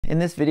In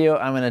this video,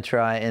 I'm going to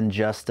try and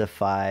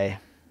justify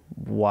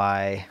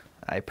why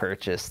I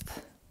purchased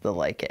the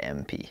Leica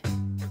MP.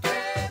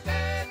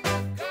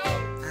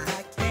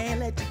 I can't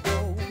let you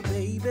go,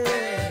 baby.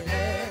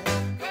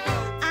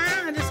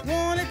 I just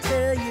want to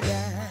tell you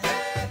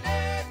that.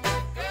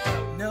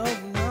 No,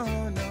 no,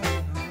 no, no.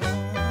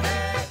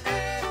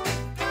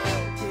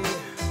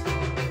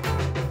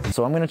 Yeah.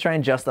 So I'm going to try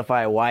and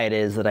justify why it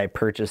is that I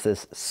purchased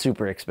this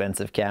super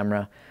expensive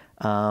camera.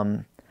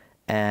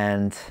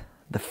 And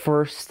the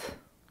first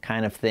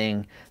kind of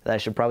thing that I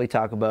should probably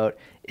talk about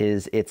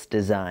is its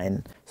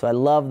design. So I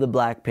love the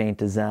black paint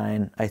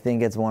design. I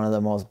think it's one of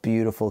the most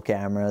beautiful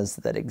cameras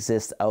that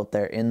exist out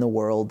there in the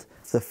world.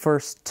 The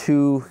first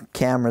two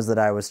cameras that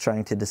I was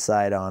trying to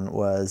decide on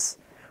was,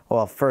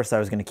 well, first I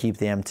was going to keep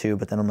the M2,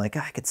 but then I'm like,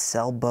 I could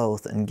sell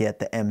both and get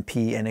the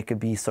MP and it could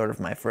be sort of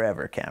my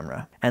forever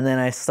camera. And then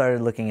I started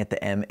looking at the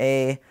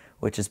MA,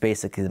 which is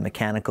basically the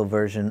mechanical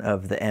version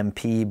of the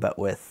MP, but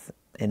with,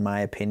 in my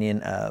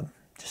opinion,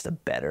 just a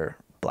better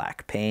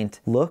black paint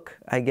look,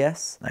 I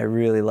guess. I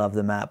really love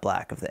the matte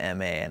black of the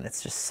MA, and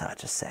it's just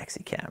such a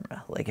sexy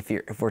camera. Like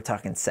if we're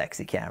talking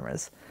sexy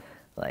cameras,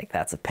 like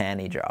that's a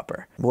panty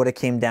dropper. What it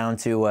came down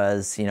to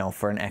was, you know,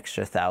 for an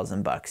extra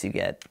 $1,000 you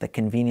get the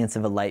convenience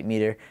of a light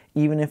meter,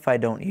 even if I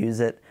don't use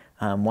it.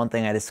 One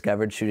thing I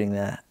discovered shooting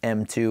the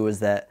M2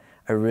 was that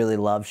I really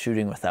love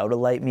shooting without a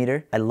light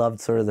meter. I loved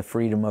sort of the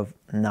freedom of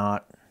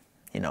not,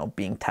 you know,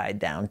 being tied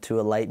down to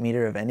a light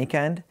meter of any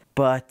kind.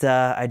 But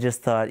I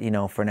just thought, you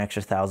know, for an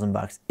extra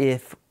 $1,000,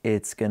 if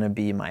it's gonna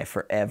be my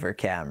forever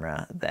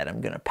camera that I'm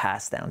gonna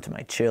pass down to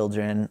my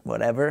children,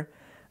 whatever,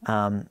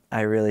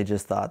 I really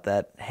just thought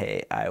that,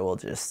 hey, I will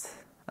just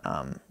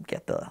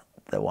get the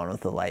one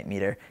with the light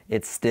meter.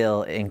 It's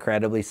still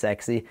incredibly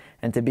sexy,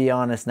 and to be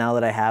honest, now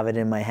that I have it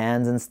in my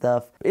hands and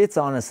stuff, it's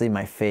honestly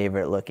my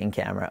favorite looking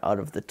camera out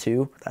of the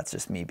two. That's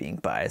just me being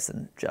biased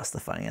and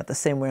justifying it the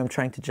same way I'm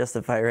trying to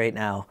justify right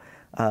now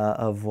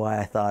of why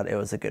I thought it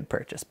was a good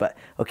purchase. But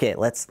okay,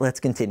 let's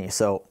continue.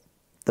 So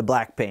the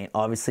black paint,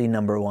 obviously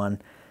number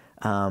one.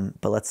 But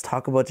let's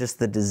talk about just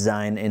the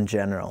design in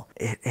general.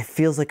 It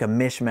feels like a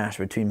mishmash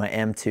between my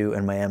M2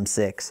 and my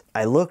M6.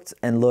 I looked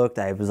and looked.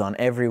 I was on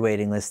every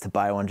waiting list to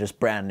buy one just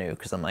brand new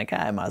because I'm like,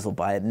 I might as well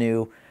buy it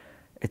new.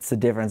 It's the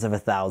difference of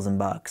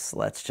 $1,000.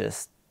 Let's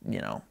just,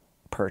 you know,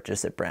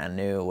 purchase it brand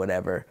new,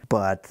 whatever.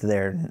 But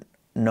they're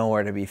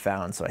nowhere to be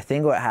found. So I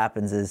think what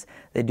happens is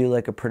they do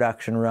like a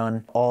production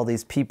run. All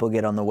these people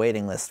get on the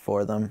waiting list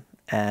for them,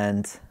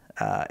 and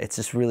it's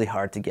just really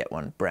hard to get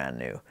one brand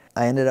new.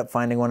 I ended up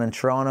finding one in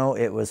Toronto.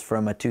 It was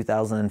from a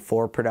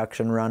 2004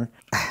 production run.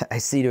 I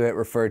see it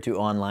referred to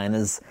online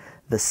as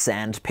the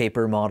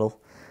sandpaper model,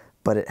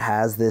 but it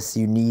has this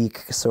unique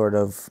sort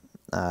of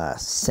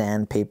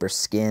sandpaper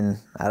skin.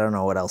 I don't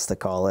know what else to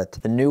call it.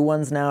 The new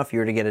ones now, if you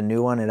were to get a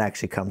new one, it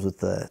actually comes with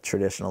the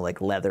traditional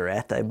like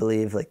leatherette, I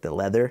believe, like the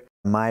leather.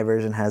 My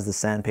version has the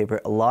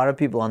sandpaper. A lot of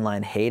people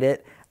online hate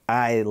it.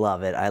 I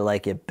love it. I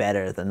like it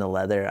better than the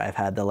leather. I've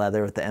had the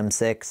leather with the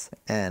M6,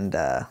 and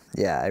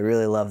yeah, I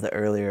really love the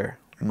earlier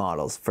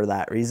models for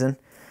that reason.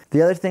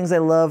 The other things I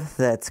love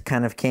that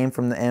kind of came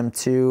from the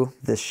M2,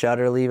 the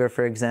shutter lever,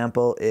 for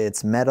example,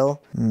 it's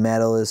metal.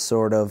 Metal is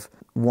sort of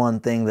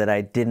one thing that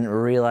I didn't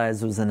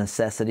realize was a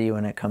necessity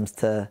when it comes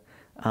to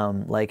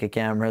Leica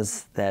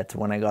cameras, that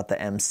when I got the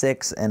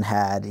M6 and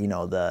had, you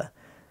know,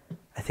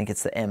 I think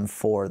it's the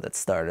M4 that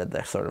started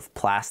the sort of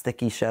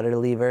plasticky shutter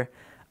lever,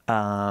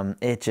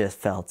 it just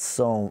felt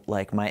so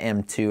like my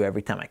M2.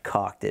 Every time I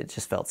cocked it, it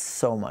just felt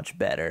so much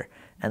better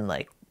and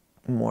like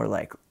more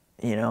like,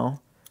 you know,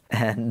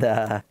 and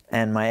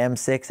my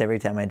M6, every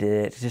time I did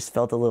it, it just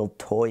felt a little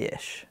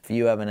toyish. If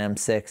you have an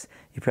M6,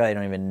 you probably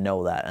don't even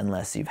know that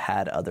unless you've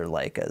had other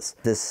Leicas.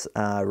 This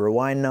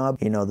rewind knob,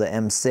 you know, the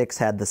M6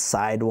 had the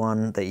side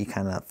one that you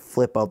kind of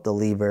flip out the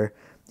lever.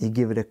 You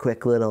give it a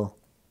quick little,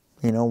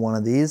 you know, one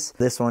of these.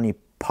 This one you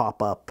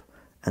pop up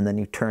and then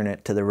you turn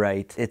it to the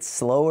right. It's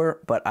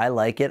slower, but I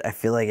like it. I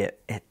feel like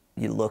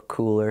you look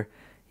cooler.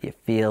 You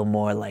feel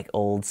more like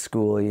old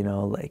school, you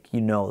know, like,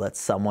 you know, that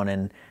someone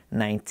in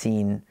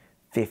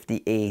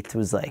 1958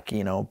 was like,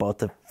 you know, about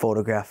to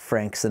photograph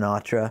Frank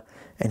Sinatra,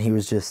 and he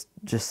was just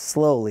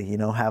slowly, you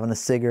know, having a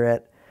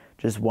cigarette,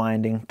 just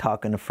winding,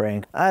 talking to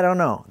Frank. I don't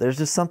know. There's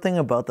just something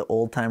about the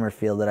old timer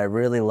feel that I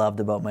really loved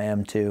about my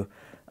M2.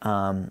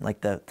 Like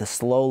the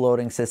slow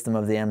loading system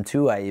of the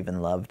M2 I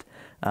even loved.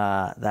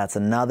 That's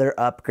another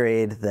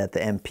upgrade that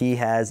the MP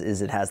has,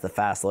 is it has the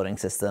fast loading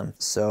system,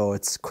 so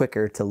it's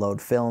quicker to load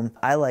film.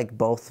 I like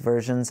both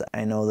versions.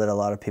 I know that a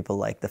lot of people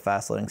like the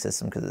fast loading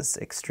system because it's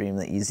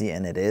extremely easy,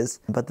 and it is,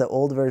 but the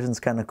old version's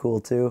kind of cool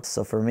too.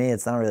 So for me,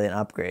 it's not really an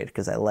upgrade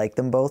because I like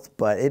them both,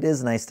 but it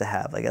is nice to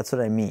have. Like, that's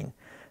what I mean.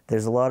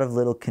 There's a lot of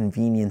little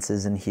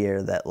conveniences in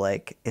here that,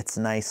 like, it's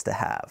nice to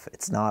have.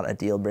 It's not a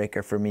deal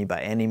breaker for me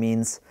by any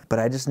means, but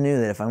I just knew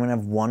that if I'm gonna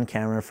have one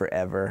camera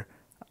forever,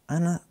 I'm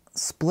gonna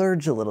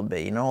splurge a little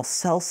bit, you know, I'll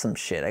sell some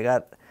shit. I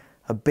got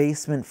a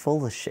basement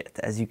full of shit,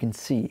 as you can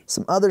see.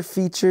 Some other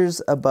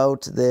features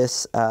about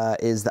this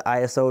is the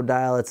ISO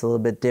dial. It's a little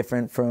bit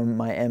different from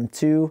my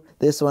M2.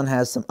 This one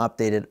has some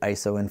updated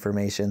ISO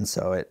information,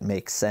 so it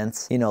makes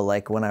sense. You know,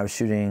 like when I was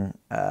shooting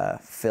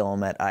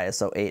film at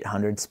ISO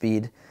 800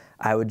 speed,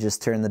 I would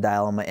just turn the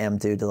dial on my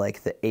M2 to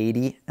like the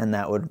 80, and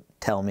that would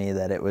tell me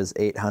that it was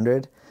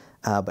 800.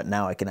 But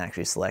now I can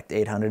actually select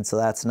 800, so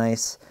that's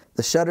nice.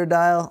 The shutter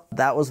dial,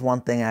 that was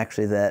one thing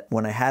actually that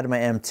when I had my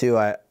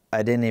M2,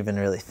 I didn't even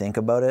really think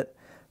about it,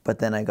 but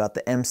then I got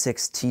the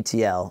M6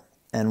 TTL,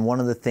 and one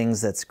of the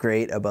things that's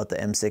great about the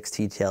M6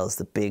 TTL is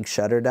the big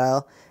shutter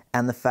dial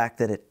and the fact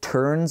that it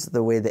turns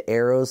the way the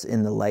arrows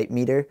in the light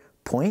meter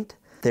point.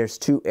 There's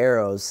two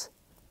arrows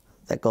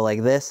that go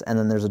like this, and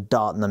then there's a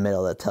dot in the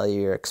middle that tell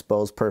you you're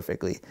exposed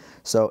perfectly.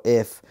 So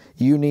if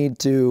you need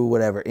to,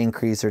 whatever,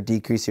 increase or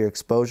decrease your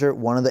exposure,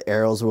 one of the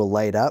arrows will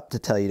light up to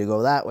tell you to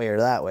go that way or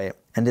that way.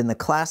 And in the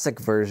classic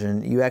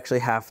version, you actually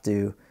have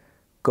to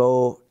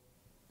go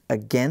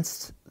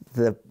against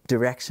the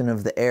direction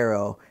of the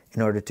arrow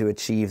in order to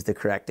achieve the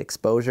correct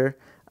exposure.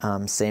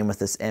 Same with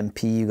this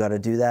MP, you got to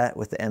do that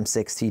with the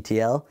M6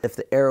 TTL. If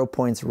the arrow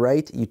points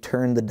right, you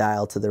turn the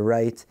dial to the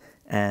right,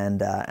 and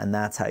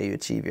that's how you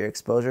achieve your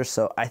exposure.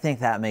 So I think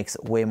that makes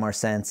way more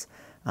sense.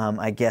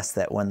 I guess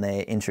that when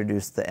they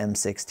introduced the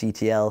M6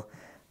 TTL,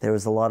 there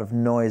was a lot of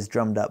noise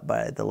drummed up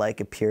by the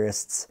Leica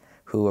purists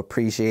who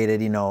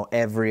appreciated, you know,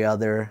 every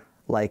other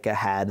Leica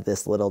had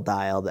this little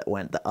dial that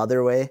went the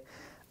other way.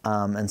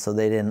 And so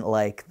they didn't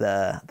like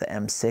the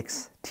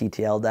M6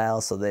 TTL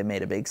dial, so they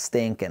made a big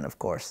stink, and of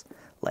course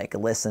Leica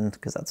listened,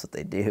 because that's what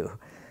they do,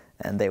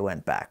 and they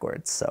went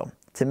backwards. So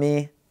to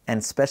me, and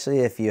especially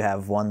if you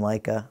have one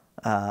Leica,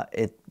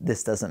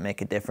 this doesn't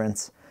make a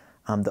difference.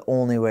 The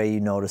only way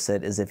you notice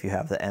it is if you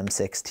have the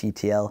M6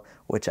 TTL,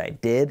 which I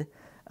did,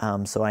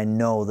 so I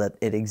know that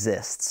it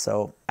exists.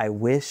 So I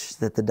wish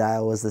that the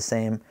dial was the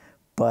same,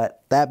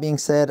 but that being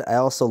said, I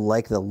also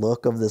like the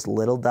look of this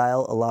little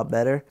dial a lot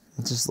better.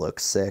 It just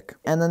looks sick.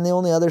 And then the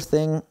only other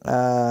thing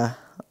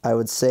I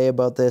would say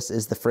about this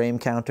is the frame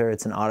counter.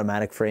 It's an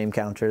automatic frame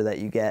counter that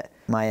you get.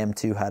 My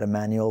M2 had a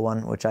manual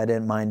one, which I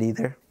didn't mind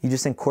either. You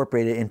just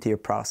incorporate it into your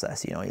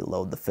process. You know, you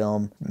load the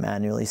film,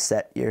 manually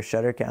set your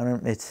shutter counter.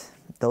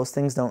 Those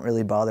things don't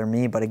really bother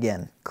me, but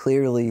again,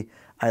 clearly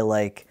I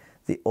like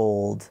the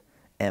old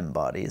M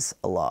bodies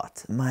a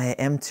lot. My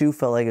M2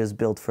 felt like it was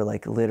built for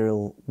like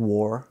literal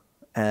war,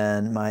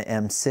 and my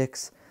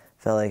M6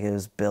 felt like it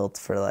was built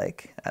for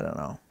like, I don't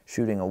know,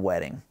 shooting a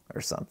wedding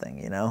or something,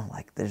 you know?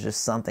 Like there's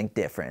just something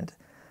different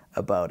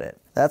about it.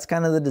 That's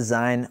kind of the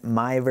design.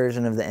 My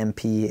version of the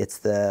MP, it's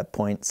the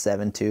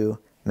 0.72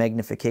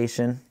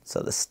 magnification,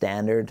 so the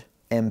standard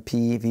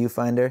MP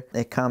viewfinder.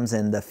 It comes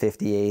in the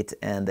 58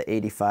 and the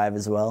 85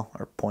 as well,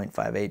 or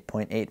 0.58,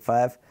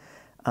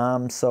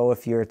 0.85. So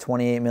if you're a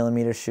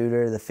 28mm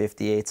shooter, the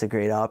 58's a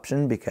great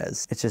option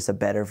because it's just a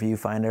better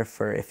viewfinder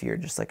for if you're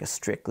just like a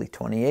strictly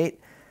 28.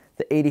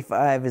 The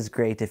 85 is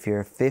great if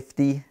you're a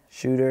 50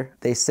 shooter.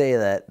 They say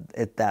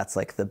that that's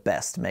like the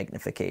best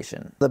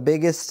magnification. The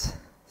biggest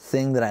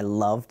thing that I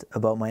loved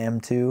about my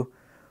M2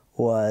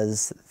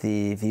 was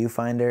the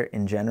viewfinder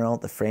in general.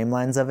 The frame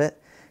lines of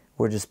it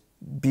were just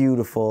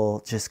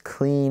beautiful, just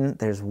clean.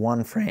 There's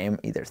one frame,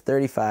 either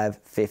 35,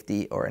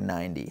 50, or a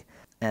 90.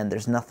 And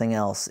there's nothing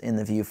else in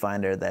the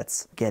viewfinder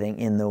that's getting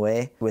in the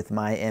way. With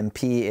my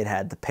MP, it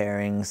had the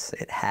pairings,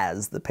 it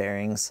has the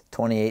pairings,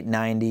 28,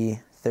 90,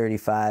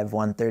 35,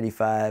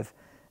 135,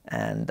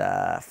 and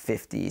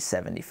 50,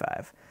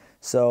 75.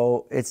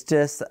 So it's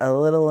just a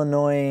little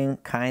annoying,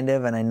 kind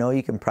of, and I know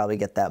you can probably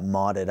get that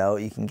modded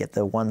out. You can get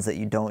the ones that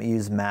you don't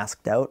use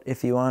masked out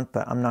if you want,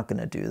 but I'm not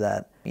gonna do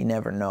that. You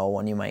never know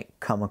when you might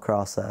come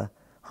across a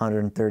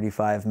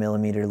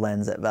 135mm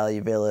lens at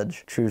Value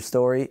Village. True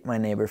story, my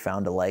neighbor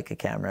found a Leica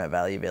camera at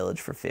Value Village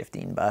for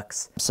 15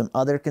 bucks. Some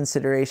other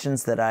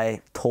considerations that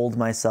I told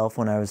myself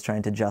when I was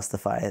trying to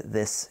justify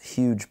this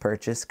huge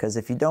purchase, because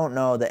if you don't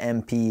know, the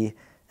MP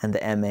and the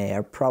MA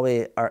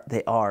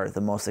are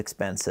the most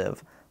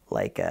expensive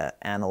Leica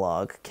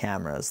analog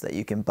cameras that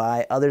you can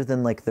buy, other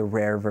than like the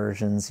rare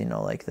versions, you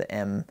know, like the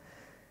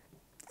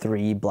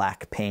M3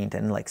 black paint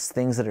and like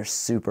things that are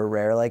super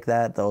rare like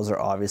that. Those are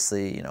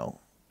obviously, you know,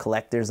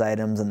 collector's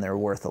items and they're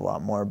worth a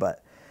lot more,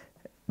 but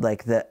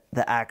like the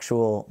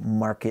actual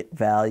market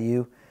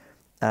value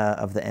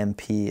of the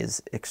MP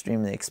is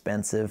extremely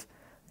expensive.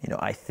 You know,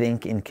 I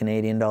think in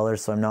Canadian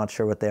dollars, so I'm not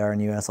sure what they are in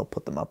US. I'll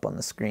put them up on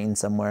the screen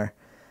somewhere,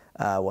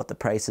 what the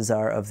prices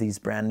are of these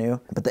brand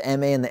new. But the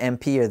MA and the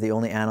MP are the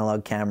only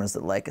analog cameras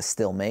that Leica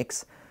still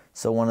makes.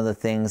 So one of the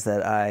things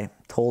that I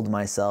told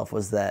myself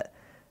was that,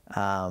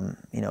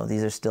 you know,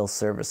 these are still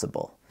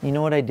serviceable. You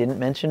know what I didn't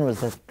mention was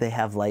that they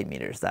have light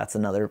meters. That's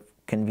another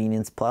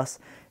convenience plus.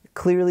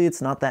 Clearly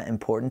it's not that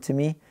important to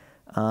me,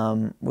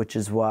 which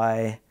is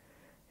why,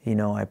 you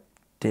know, I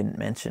didn't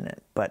mention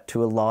it. But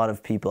to a lot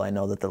of people, I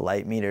know that the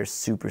light meter is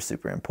super,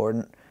 super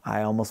important.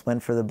 I almost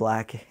went for the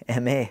black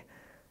MA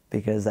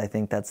because I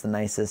think that's the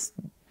nicest,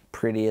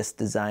 prettiest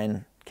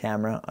design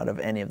camera out of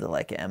any of the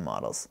Leica M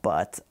models.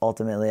 But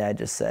ultimately I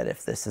just said,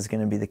 if this is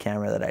going to be the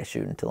camera that I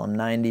shoot until I'm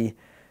 90,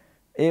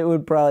 it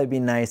would probably be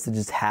nice to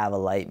just have a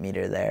light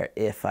meter there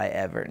if I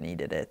ever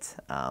needed it.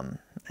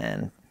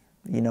 And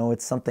you know,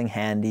 it's something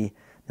handy,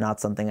 not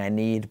something I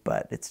need,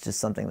 but it's just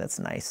something that's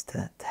nice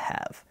to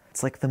have.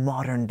 It's like the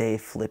modern day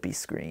flippy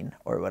screen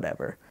or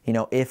whatever. You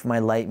know, if my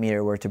light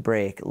meter were to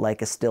break,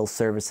 Leica still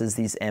services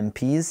these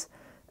MPs,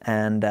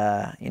 and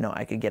you know,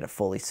 I could get it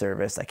fully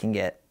serviced. I can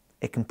get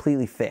it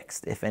completely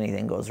fixed if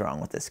anything goes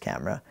wrong with this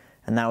camera.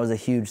 And that was a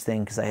huge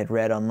thing, because I had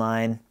read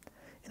online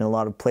in a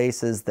lot of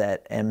places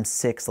that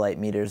M6 light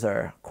meters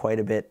are quite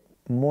a bit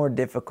more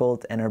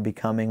difficult and are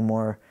becoming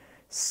more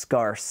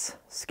scarce.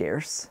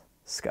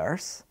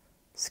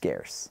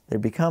 They're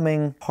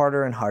becoming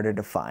harder and harder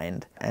to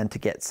find and to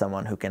get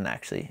someone who can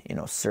actually, you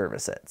know,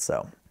 service it.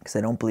 So, because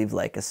I don't believe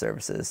Leica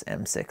services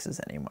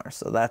M6s anymore.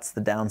 So that's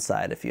the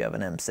downside if you have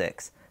an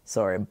M6.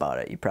 Sorry about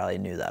it, you probably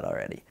knew that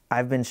already.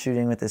 I've been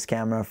shooting with this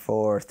camera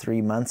for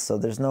 3 months, so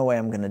there's no way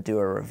I'm gonna do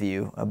a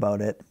review about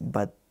it,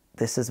 but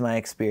this is my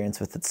experience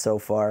with it so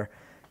far.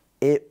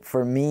 It,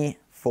 for me,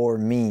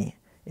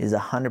 is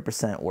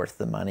 100% worth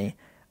the money.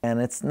 And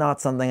it's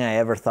not something I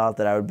ever thought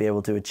that I would be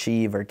able to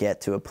achieve or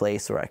get to a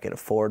place where I could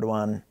afford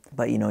one.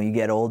 But you know, you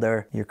get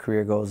older, your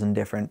career goes in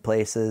different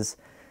places.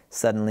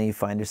 Suddenly you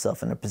find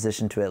yourself in a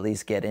position to at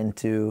least get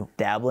into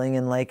dabbling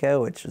in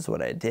Leica, which is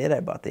what I did. I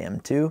bought the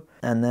M2.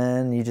 And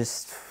then you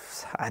just,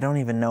 I don't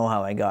even know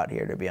how I got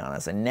here, to be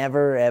honest. I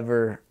never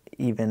ever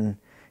even,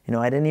 you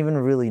know, I didn't even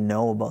really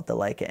know about the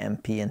Leica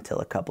MP until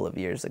a couple of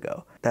years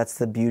ago. That's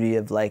the beauty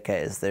of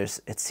Leica, is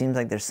it seems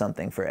like there's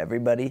something for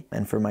everybody.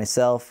 And for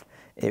myself,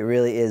 it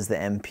really is the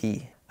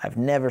MP. I've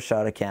never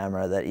shot a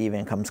camera that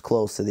even comes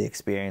close to the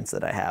experience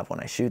that I have when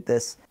I shoot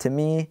this. To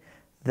me,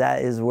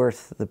 that is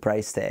worth the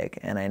price tag.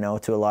 And I know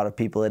to a lot of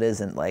people it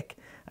isn't. Like,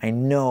 I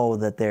know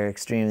that they're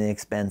extremely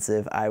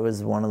expensive. I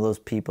was one of those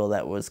people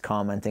that was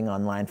commenting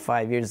online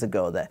 5 years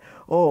ago that,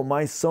 oh,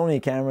 my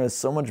Sony camera is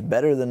so much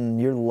better than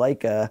your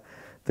Leica.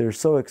 They're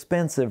so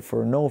expensive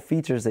for no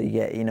features that you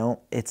get. You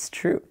know, it's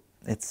true.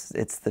 It's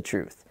the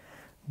truth.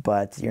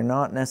 But you're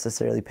not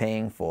necessarily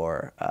paying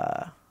for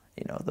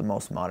you know, the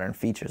most modern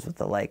features with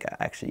the Leica.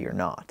 Actually, you're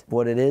not.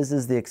 What it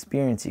is the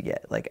experience you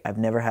get. Like, I've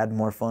never had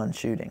more fun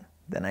shooting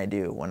than I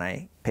do when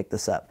I pick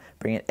this up.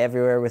 Bring it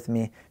everywhere with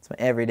me. It's my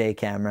everyday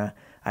camera.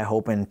 I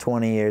hope in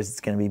 20 years it's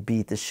gonna be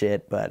beat to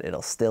shit, but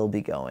it'll still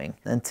be going.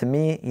 And to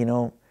me, you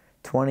know,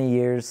 20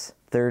 years,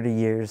 30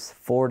 years,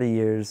 40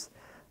 years,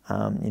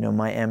 you know,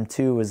 my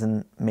M2 was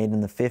made in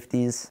the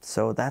 50s,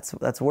 so that's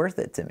worth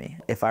it to me.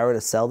 If I were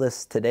to sell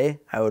this today,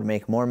 I would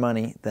make more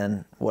money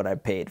than what I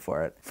paid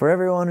for it. For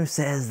everyone who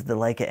says the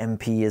Leica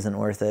MP isn't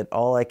worth it,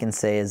 all I can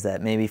say is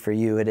that maybe for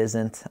you it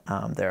isn't.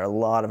 There are a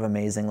lot of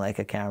amazing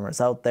Leica cameras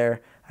out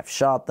there. I've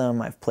shot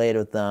them, I've played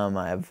with them,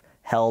 I've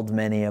held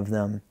many of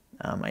them.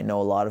 I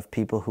know a lot of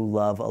people who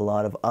love a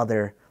lot of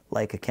other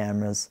Leica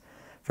cameras.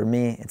 For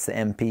me, it's the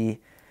MP.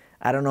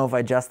 I don't know if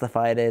I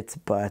justified it,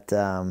 but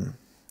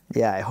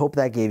yeah, I hope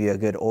that gave you a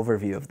good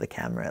overview of the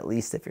camera, at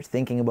least if you're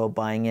thinking about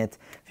buying it.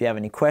 If you have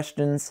any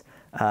questions,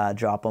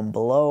 drop them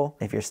below.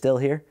 If you're still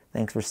here,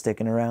 thanks for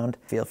sticking around.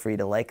 Feel free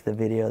to like the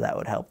video, that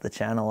would help the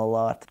channel a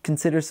lot.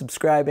 Consider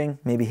subscribing,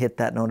 maybe hit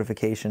that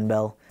notification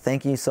bell.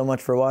 Thank you so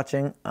much for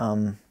watching.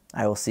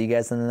 I will see you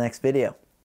guys in the next video.